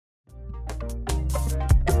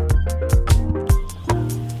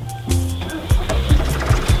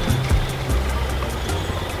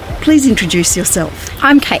Please introduce yourself.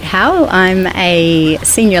 I'm Kate Howell. I'm a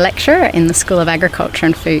senior lecturer in the School of Agriculture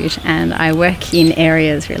and Food, and I work in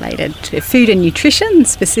areas related to food and nutrition,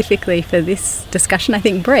 specifically for this discussion, I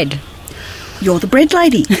think bread. You're the bread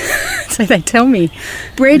lady. So they tell me.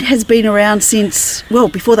 Bread has been around since, well,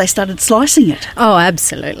 before they started slicing it. Oh,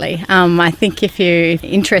 absolutely. I think if you're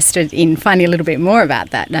interested in finding a little bit more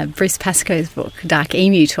about that, Bruce Pascoe's book, Dark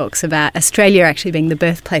Emu, talks about Australia actually being the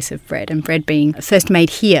birthplace of bread and bread being first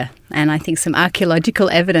made here. And I think some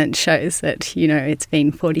archaeological evidence shows that, it's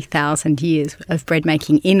been 40,000 years of bread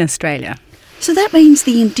making in Australia. So that means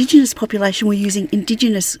the Indigenous population were using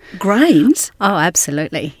Indigenous grains? Oh,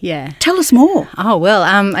 absolutely, yeah. Tell us more. Oh, well,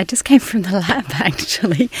 I just came from the lab,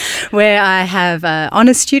 actually, where I have an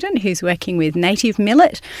honours student who's working with native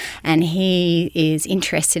millet, and he is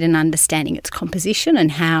interested in understanding its composition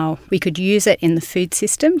and how we could use it in the food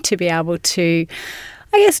system to be able to,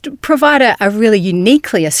 to provide a really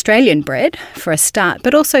uniquely Australian bread for a start,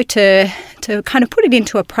 but also to kind of put it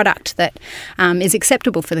into a product that is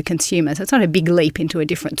acceptable for the consumer. So it's not a big leap into a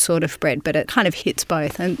different sort of bread, but it kind of hits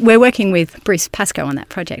both. And we're working with Bruce Pascoe on that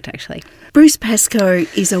project, actually. Bruce Pascoe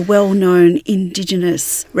is a well-known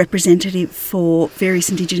Indigenous representative for various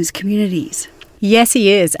Indigenous communities. Yes,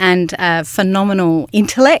 he is, and a phenomenal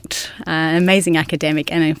intellect, an amazing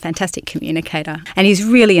academic and a fantastic communicator. And he's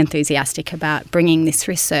really enthusiastic about bringing this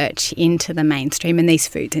research into the mainstream and these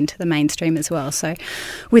foods into the mainstream as well. So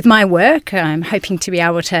with my work, I'm hoping to be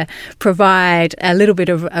able to provide a little bit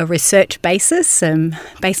of a research basis, some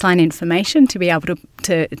baseline information to be able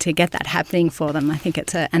to get that happening for them. I think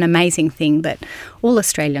it's an amazing thing that all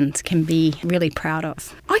Australians can be really proud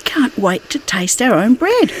of. I can't wait to taste our own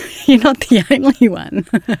bread. You're not the only one.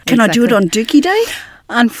 Can I do it on Dookie Day?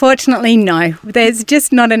 Unfortunately, no. There's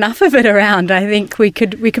just not enough of it around. I think we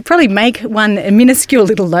could probably make one a minuscule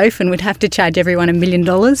little loaf and would have to charge everyone $1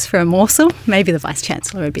 million for a morsel. Maybe the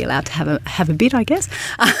Vice-Chancellor would be allowed to have a bit, I guess.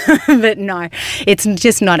 But no, it's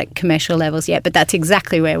just not at commercial levels yet. But that's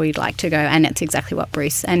exactly where we'd like to go, and it's exactly what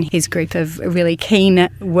Bruce and his group of really keen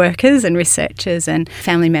workers and researchers and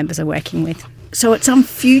family members are working with. So at some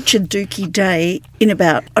future Dookie Day in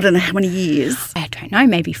about, I don't know how many years? I don't know,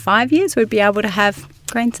 maybe 5 years we'd be able to have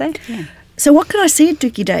grains there. Yeah. So what can I see at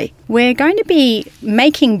Dookie Day? We're going to be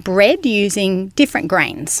making bread using different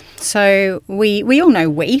grains. So we all know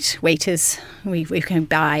wheat. Wheat is, we can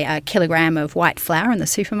buy a kilogram of white flour in the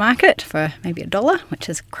supermarket for maybe $1, which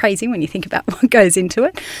is crazy when you think about what goes into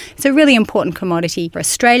it. It's a really important commodity for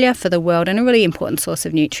Australia, for the world, and a really important source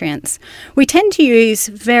of nutrients. We tend to use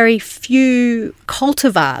very few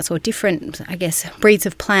cultivars or different, breeds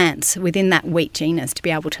of plants within that wheat genus to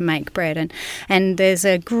be able to make bread. And there's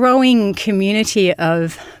a growing community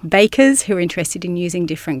of bakers who are interested in using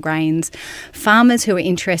different grains, farmers who are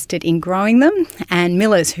interested in growing them, and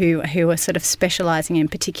millers who are sort of specialising in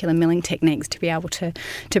particular milling techniques to be able to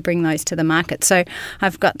bring those to the market. So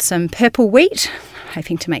I've got some purple wheat,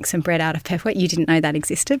 hoping to make some bread out of purple wheat. You didn't know that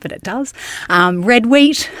existed, but it does. Red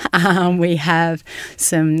wheat. We have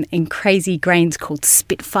some crazy grains called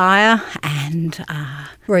Spitfire and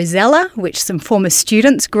Rosella, which some former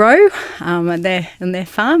students grow on their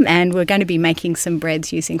farm, and we're going to be making some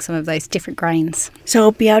breads using some of those different grains. So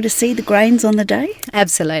I'll be able to see the grains on the day?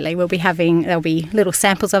 Absolutely. There'll be little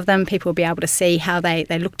samples of them. People will be able to see how they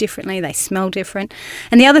look differently, they smell different.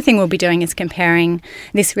 And the other thing we'll be doing is comparing,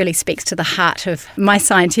 this really speaks to the heart of my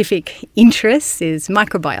scientific interests, is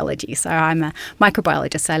microbiology. So I'm a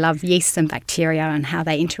microbiologist. I love yeasts and bacteria and how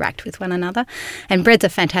they interact with one another. And bread's a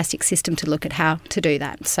fantastic system to look at how to do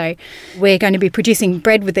that. So we're going to be producing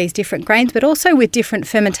bread with these different grains, but also with different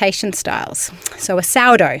fermentation styles. So a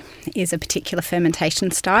sourdough is a particular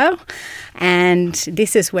fermentation style, and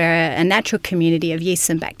this is where a natural community of yeasts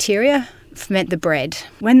and bacteria ferment the bread.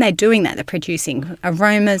 When they're doing that, they're producing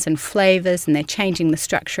aromas and flavours, and they're changing the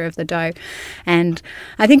structure of the dough. And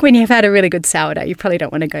I think when you've had a really good sourdough, you probably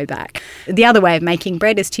don't want to go back. The other way of making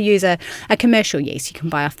bread is to use a commercial yeast you can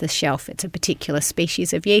buy off the shelf. It's a particular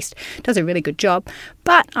species of yeast. It does a really good job.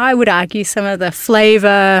 But I would argue some of the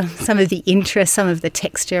flavour, some of the interest, some of the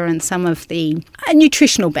texture, and some of the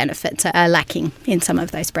nutritional benefits are lacking in some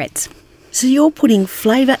of those breads. So you're putting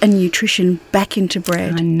flavour and nutrition back into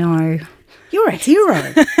bread. I know. You're a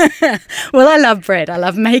hero. Well, I love bread. I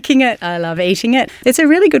love making it. I love eating it. It's a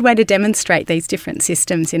really good way to demonstrate these different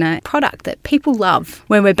systems in a product that people love.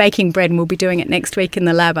 When we're baking bread, and we'll be doing it next week in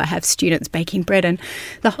the lab, I have students baking bread, and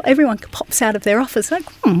everyone pops out of their office like,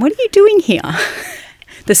 what are you doing here?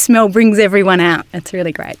 the smell brings everyone out. It's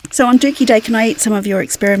really great. So on Dookie Day, can I eat some of your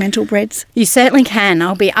experimental breads? You certainly can.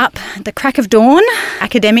 I'll be up at the crack of dawn,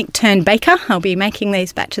 academic turned baker. I'll be making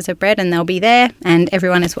these batches of bread and they'll be there, and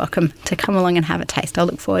everyone is welcome to come along and have a taste. I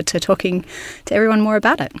look forward to talking to everyone more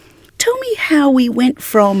about it. Tell me how we went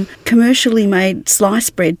from commercially made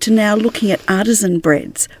sliced bread to now looking at artisan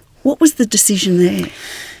breads. What was the decision there?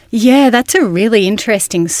 Yeah, that's a really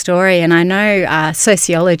interesting story, and I know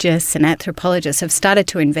sociologists and anthropologists have started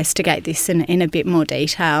to investigate this in a bit more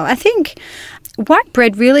detail. I think white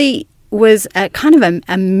bread really was a kind of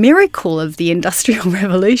a miracle of the Industrial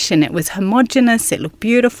Revolution. It was homogeneous, it looked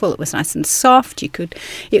beautiful, it was nice and soft.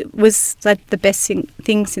 It was like the best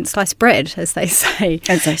thing since sliced bread, as they say.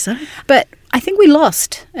 As they say. But I think we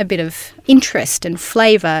lost a bit of interest and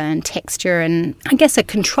flavour and texture and I guess a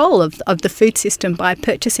control of the food system by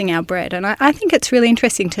purchasing our bread. And I think it's really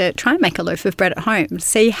interesting to try and make a loaf of bread at home,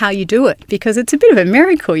 see how you do it, because it's a bit of a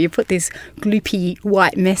miracle. You put this gloopy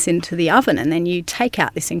white mess into the oven and then you take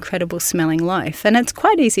out this incredible smelling loaf. And it's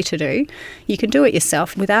quite easy to do. You can do it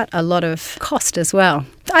yourself without a lot of cost as well.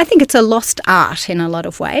 I think it's a lost art in a lot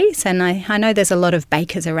of ways, and I know there's a lot of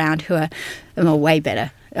bakers around who are way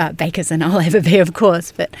better bakers than I'll ever be, of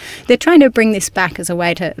course, but they're trying to bring this back as a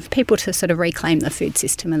way for people to sort of reclaim the food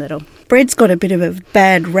system a little. Bread's got a bit of a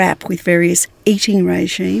bad rap with various eating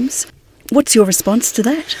regimes. What's your response to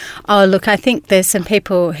that? Oh, look, I think there's some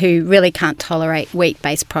people who really can't tolerate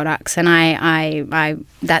wheat-based products, and I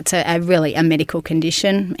that's really a medical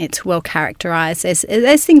condition. It's well characterised.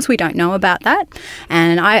 There's things we don't know about that,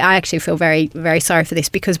 and I actually feel very, very sorry for this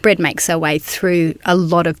because bread makes our way through a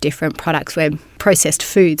lot of different products where processed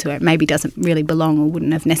foods where it maybe doesn't really belong or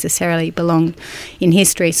wouldn't have necessarily belonged in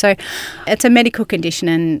history. So it's a medical condition,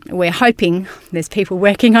 and we're hoping there's people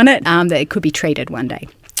working on it, that it could be treated one day.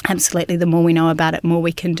 Absolutely, the more we know about it, more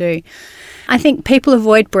we can do. I think people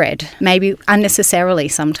avoid bread, maybe unnecessarily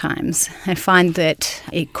sometimes. I find that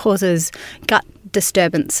it causes gut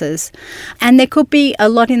disturbances, and there could be a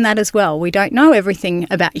lot in that as well. We don't know everything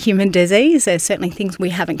about human disease. There's certainly things we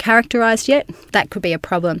haven't characterised yet. That could be a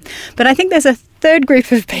problem. But I think there's a third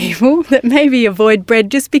group of people that maybe avoid bread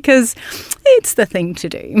just because it's the thing to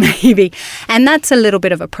do, maybe. And that's a little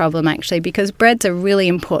bit of a problem, actually, because bread's a really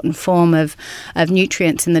important form of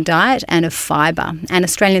nutrients in the diet and of fibre, and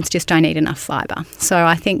Australians just don't eat enough fibre. So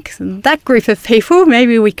I think that group of people,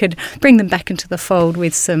 maybe we could bring them back into the fold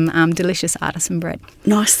with some delicious artisan bread.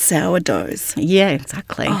 Nice sourdoughs. Yeah,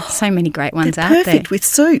 exactly. Oh, so many great ones out there. Perfect with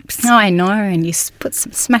soups. Oh, I know, and you put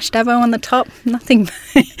some smashed avo on the top. Nothing,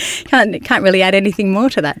 can't really add anything more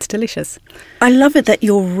to that. It's delicious. I love it that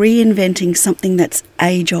you're reinventing something that's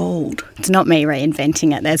age-old. It's not me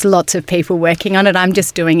reinventing it. There's lots of people working on it. I'm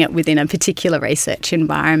just doing it within a particular research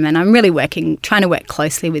environment. I'm really trying to work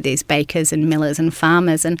closely with these bakers and millers and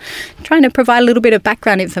farmers and trying to provide a little bit of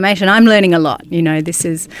background information. I'm learning a lot. This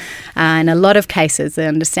is, in a lot of cases,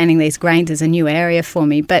 understanding these grains is a new area for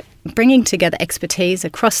me, but bringing together expertise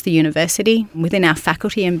across the university, within our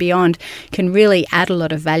faculty and beyond, can really add a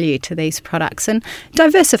lot of value to these products and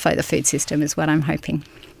diversify the food system is what I'm hoping.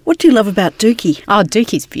 What do you love about Dookie? Oh,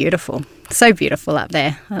 Dookie's beautiful. So beautiful up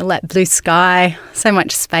there. I love blue sky, so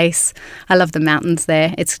much space. I love the mountains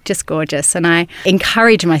there. It's just gorgeous. And I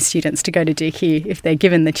encourage my students to go to Dookie if they're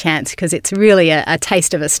given the chance, because it's really a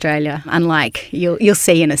taste of Australia, unlike you'll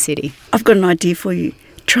see in a city. I've got an idea for you.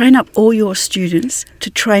 Train up all your students to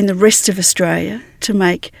train the rest of Australia to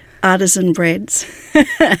make artisan breads.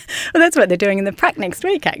 Well, that's what they're doing in the Prac next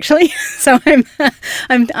week, actually. So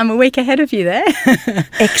I'm a week ahead of you there.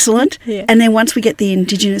 Excellent. Yeah. And then once we get the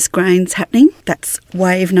Indigenous grains happening, that's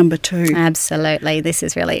wave number 2. Absolutely. This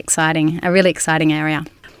is really exciting, a really exciting area.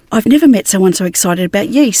 I've never met someone so excited about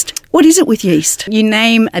yeast. What is it with yeast? You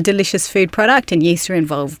name a delicious food product and yeast are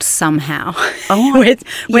involved somehow. Oh,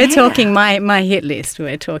 we're talking my hit list.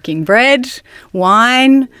 We're talking bread,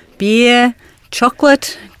 wine, beer,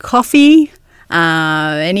 chocolate, coffee,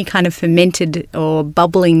 any kind of fermented or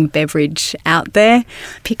bubbling beverage out there,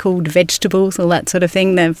 pickled vegetables, all that sort of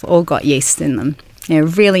thing. They've all got yeast in them. They're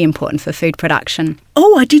really important for food production.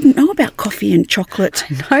 Oh, I didn't know about coffee and chocolate.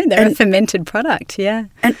 No, they're a fermented product, yeah.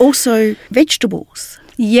 And also vegetables.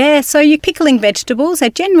 Yeah, so you're pickling vegetables.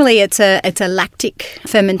 Generally, it's a lactic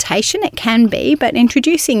fermentation. It can be, but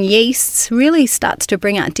introducing yeasts really starts to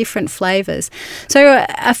bring out different flavours. So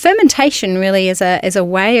a fermentation really is a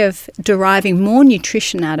way of deriving more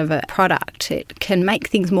nutrition out of a product. It can make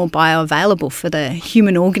things more bioavailable for the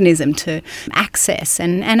human organism to access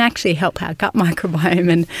and actually help our gut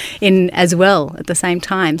microbiome and in as well at the same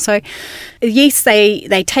time. So yeasts,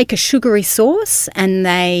 they take a sugary source and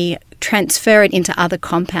they transfer it into other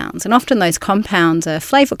compounds. And often those compounds are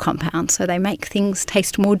flavour compounds, so they make things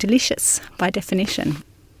taste more delicious by definition.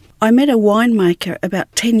 I met a winemaker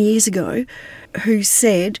about 10 years ago who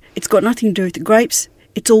said it's got nothing to do with the grapes,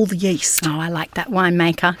 it's all the yeast. Oh, I like that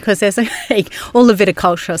winemaker, because there's all the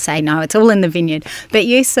viticulture say, no, it's all in the vineyard. But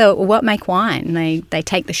yeast are what make wine. They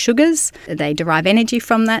take the sugars, they derive energy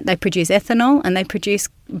from that, they produce ethanol, and they produce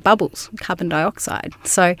bubbles, carbon dioxide.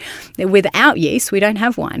 So without yeast, we don't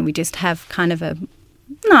have wine. We just have kind of a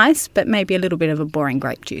nice, but maybe a little bit of a boring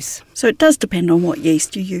grape juice. So it does depend on what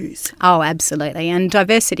yeast you use. Oh, absolutely. And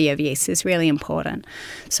diversity of yeast is really important.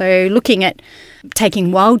 So looking at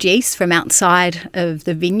taking wild yeast from outside of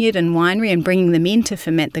the vineyard and winery and bringing them in to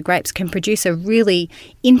ferment the grapes can produce a really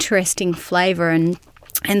interesting flavour.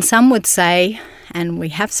 And some would say, and we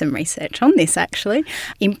have some research on this actually,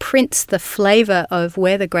 imprints the flavour of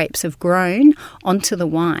where the grapes have grown onto the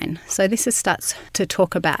wine. So this starts to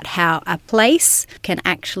talk about how a place can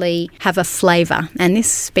actually have a flavour. And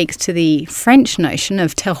this speaks to the French notion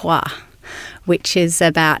of terroir, which is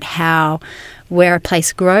about how where a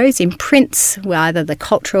place grows imprints either the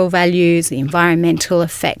cultural values, the environmental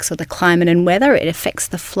effects, or the climate and weather. It affects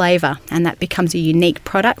the flavour, and that becomes a unique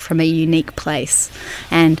product from a unique place.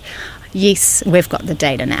 And yeasts, we've got the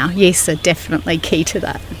data now. Yeasts are definitely key to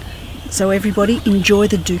that. So everybody enjoy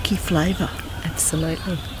the Dookie flavour.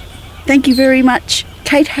 Absolutely. Thank you very much,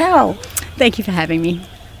 Kate Howell. Thank you for having me.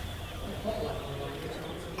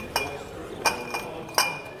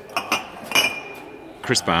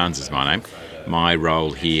 Chris Barnes is my name. My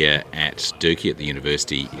role here at Dookie at the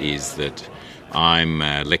university is that I'm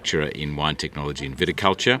a lecturer in wine technology and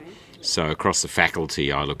viticulture. So across the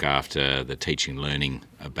faculty I look after the teaching and learning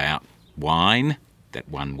about wine, that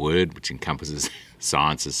one word which encompasses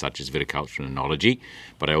sciences such as viticulture and enology.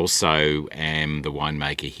 But I also am the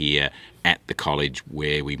winemaker here at the college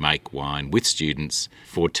where we make wine with students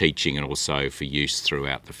for teaching and also for use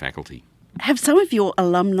throughout the faculty. Have some of your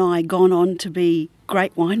alumni gone on to be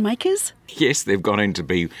great winemakers? Yes, they've gone in to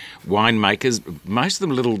be winemakers. Most of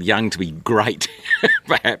them a little young to be great,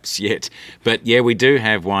 perhaps yet. But yeah, we do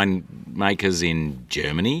have winemakers in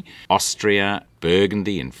Germany, Austria,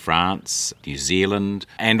 Burgundy in France, New Zealand,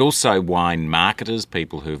 and also wine marketers,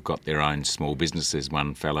 people who've got their own small businesses.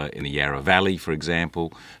 One fella in the Yarra Valley, for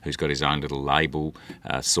example, who's got his own little label,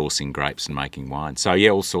 sourcing grapes and making wine. So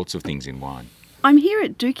yeah, all sorts of things in wine. I'm here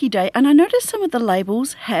at Dookie Day and I noticed some of the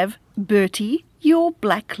labels have Bertie, your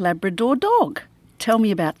black Labrador dog. Tell me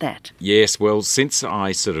about that. Yes, well, since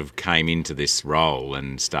I sort of came into this role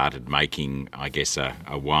and started making, I guess, a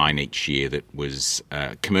wine each year that was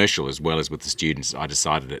commercial as well as with the students, I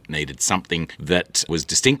decided it needed something that was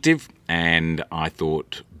distinctive, and I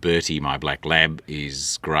thought Bertie, my black lab,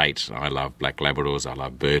 is great. I love black Labradors, I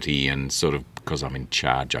love Bertie, and sort of because I'm in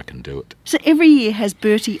charge, I can do it. So every year has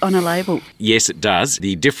Bertie on a label? Yes, it does.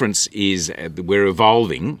 The difference is we're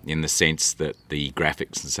evolving in the sense that the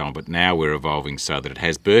graphics and so on, but now we're evolving so that it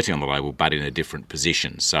has Bertie on the label but in a different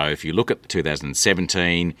position. So if you look at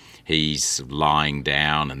 2017, he's lying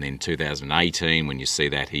down, and then 2018, when you see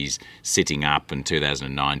that, he's sitting up, and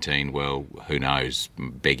 2019, well, who knows,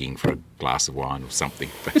 begging for a glass of wine or something.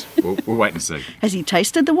 But we'll wait and see. Has he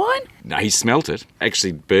tasted the wine? No, he smelt it.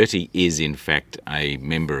 Actually, Bertie is in fact a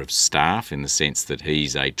member of staff in the sense that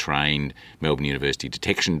he's a trained Melbourne University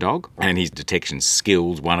detection dog, and his detection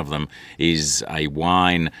skills, one of them is a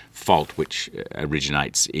wine fault which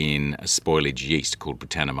originates in a spoilage yeast called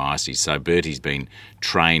Brettanomyces. So Bertie's been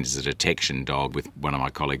trained as a detection dog with one of my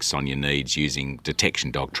colleagues, Sonia Needs, using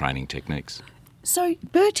detection dog training techniques. So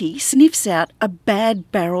Bertie sniffs out a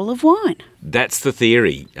bad barrel of wine. That's the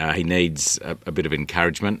theory. He needs a bit of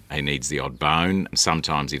encouragement. He needs the odd bone.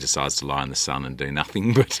 Sometimes he decides to lie in the sun and do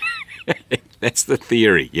nothing, but that's the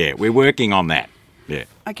theory. Yeah, we're working on that. Yeah.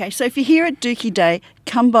 Okay, so if you're here at Dookie Day,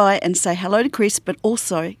 come by and say hello to Chris, but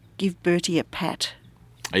also give Bertie a pat.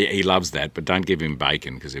 He loves that, but don't give him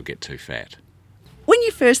bacon because he'll get too fat. When you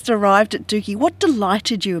first arrived at Dookie, what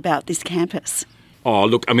delighted you about this campus? Oh,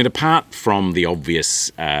 look, I mean, apart from the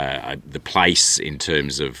obvious, the place in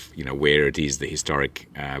terms of, you know, where it is, the historic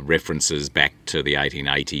references back to the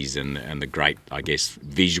 1880s and the great, I guess,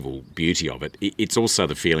 visual beauty of it, it's also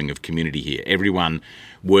the feeling of community here. Everyone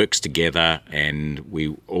works together and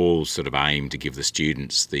we all sort of aim to give the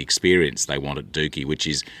students the experience they want at Dookie, which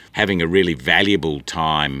is having a really valuable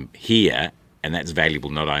time here. And that's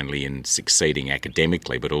valuable not only in succeeding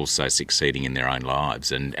academically, but also succeeding in their own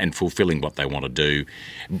lives and fulfilling what they want to do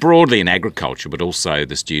broadly in agriculture, but also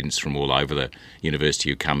the students from all over the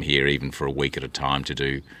university who come here even for a week at a time to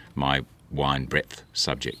do my wine breadth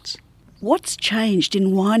subjects. What's changed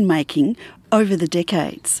in winemaking over the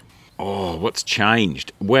decades? Oh, what's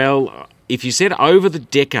changed? Well, if you said over the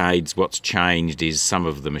decades, what's changed is some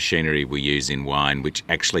of the machinery we use in wine, which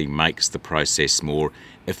actually makes the process more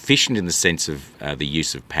efficient in the sense of the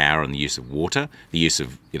use of power and the use of water, the use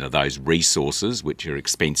of those resources which are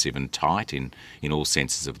expensive and tight in all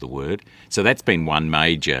senses of the word. So that's been one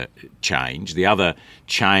major change. The other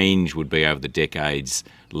change would be over the decades,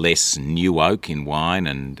 less new oak in wine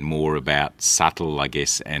and more about subtle, I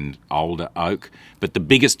guess, and older oak. But the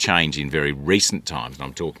biggest change in very recent times, and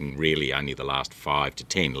I'm talking really only the last 5 to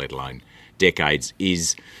 10, let alone decades,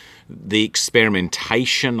 is the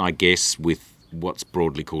experimentation, I guess, with what's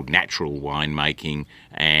broadly called natural winemaking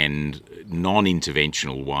and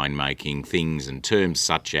non-interventional winemaking, things and terms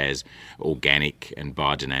such as organic and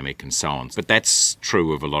biodynamic and so on. But that's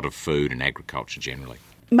true of a lot of food and agriculture generally.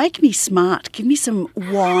 Make me smart. Give me some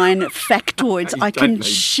wine factoids I can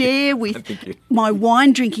share with my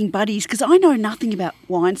wine drinking buddies, because I know nothing about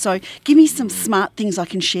wine. So give me some smart things I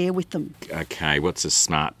can share with them. Okay, what's a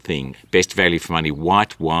smart thing? Best value for money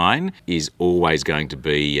white wine is always going to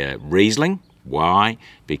be Riesling. Why?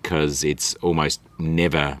 Because it's almost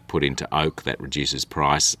never put into oak. That reduces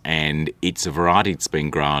price, and it's a variety that's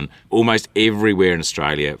been grown almost everywhere in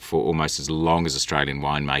Australia for almost as long as Australian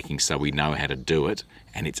winemaking, so we know how to do it,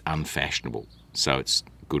 and it's unfashionable, so it's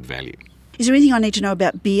good value. Is there anything I need to know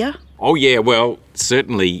about beer? Oh yeah, well,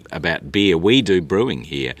 certainly about beer. We do brewing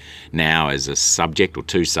here now as a subject or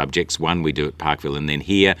two subjects. One we do at Parkville, and then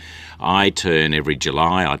here every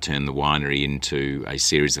July I turn the winery into a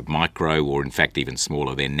series of micro, or in fact even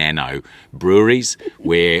smaller, they're nano breweries,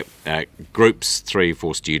 where groups, 3 or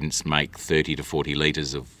 4 students, make 30 to 40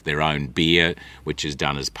 litres of their own beer, which is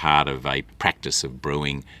done as part of a practice of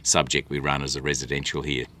brewing subject we run as a residential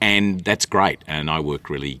here. And that's great, and I work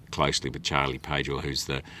really closely with Charlie Pagel, who's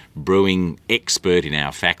the brewing expert in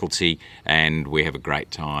our faculty, and we have a great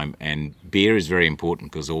time. And beer is very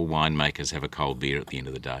important because all winemakers have a cold beer at the end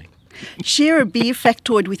of the day. Share a beer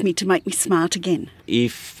factoid with me to make me smart again.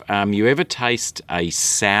 If you ever taste a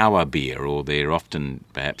sour beer, or they're often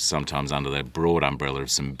perhaps sometimes under the broad umbrella of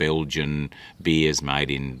some Belgian beers made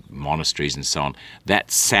in monasteries and so on,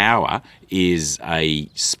 that sour is a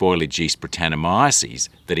spoilage yeast Brettanomyces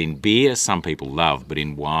that in beer some people love, but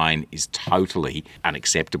in wine is totally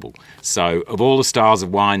unacceptable. So of all the styles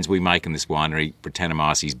of wines we make in this winery,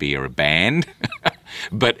 Brettanomyces beer are banned,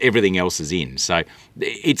 but everything else is in. So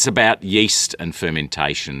it's about yeast and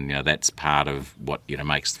fermentation. That's part of what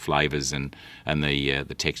makes the flavours and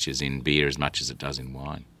the textures in beer as much as it does in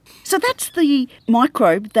wine. So that's the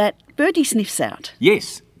microbe that Bertie sniffs out?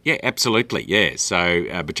 Yes. Yeah, absolutely, yeah. So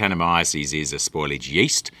Brettanomyces is a spoilage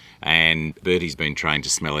yeast, and Bertie's been trained to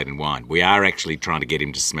smell it in wine. We are actually trying to get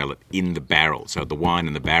him to smell it in the barrel, so the wine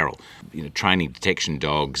in the barrel. Training detection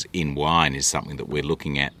dogs in wine is something that we're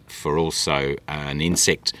looking at for also an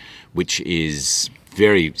insect which is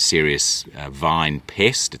very serious vine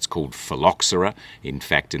pest. It's called phylloxera. In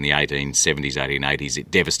fact, in the 1870s, 1880s, it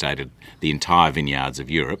devastated the entire vineyards of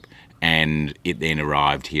Europe, and it then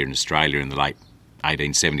arrived here in Australia in the late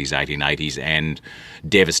 1870s, 1880s, and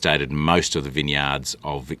devastated most of the vineyards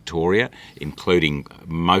of Victoria, including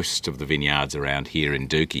most of the vineyards around here in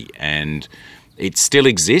Dookie. And it still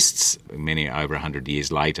exists, many over 100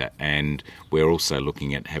 years later, and we're also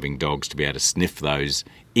looking at having dogs to be able to sniff those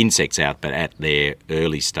insects out, but at their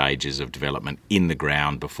early stages of development in the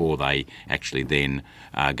ground before they actually then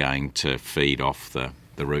are going to feed off the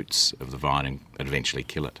roots of the vine and eventually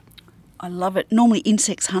kill it. I love it. Normally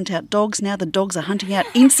insects hunt out dogs. Now the dogs are hunting out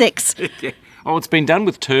insects. Yeah. Oh, it's been done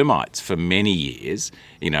with termites for many years,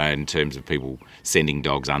 in terms of people sending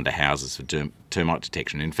dogs under houses for termite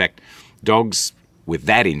detection. In fact, dogs with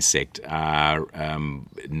that insect are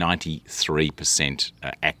 93%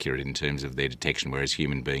 accurate in terms of their detection, whereas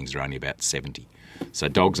human beings are only about 70%. So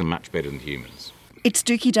dogs are much better than humans. It's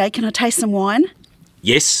Dookie Day. Can I taste some wine?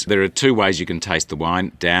 Yes, there are 2 ways you can taste the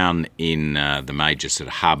wine. Down in the major sort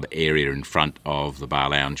of hub area in front of the bar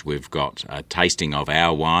lounge, we've got a tasting of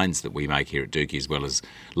our wines that we make here at Dookie, as well as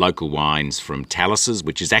local wines from Tallis's,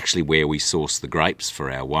 which is actually where we source the grapes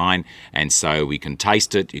for our wine. And so we can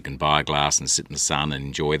taste it, you can buy a glass and sit in the sun and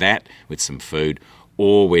enjoy that with some food.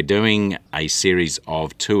 Or we're doing a series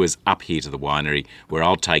of tours up here to the winery where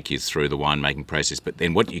I'll take you through the winemaking process, but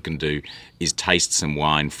then what you can do is taste some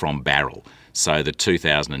wine from barrel. So the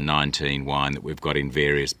 2019 wine that we've got in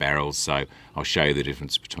various barrels. So I'll show you the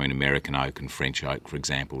difference between American oak and French oak, for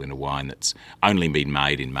example, in a wine that's only been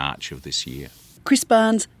made in March of this year. Chris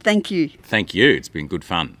Barnes, thank you. Thank you. It's been good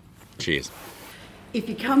fun. Cheers. If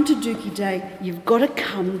you come to Dookie Day, you've got to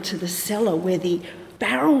come to the cellar where the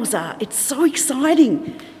barrels are. It's so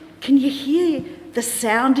exciting. Can you hear the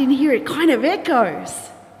sound in here, it kind of echoes.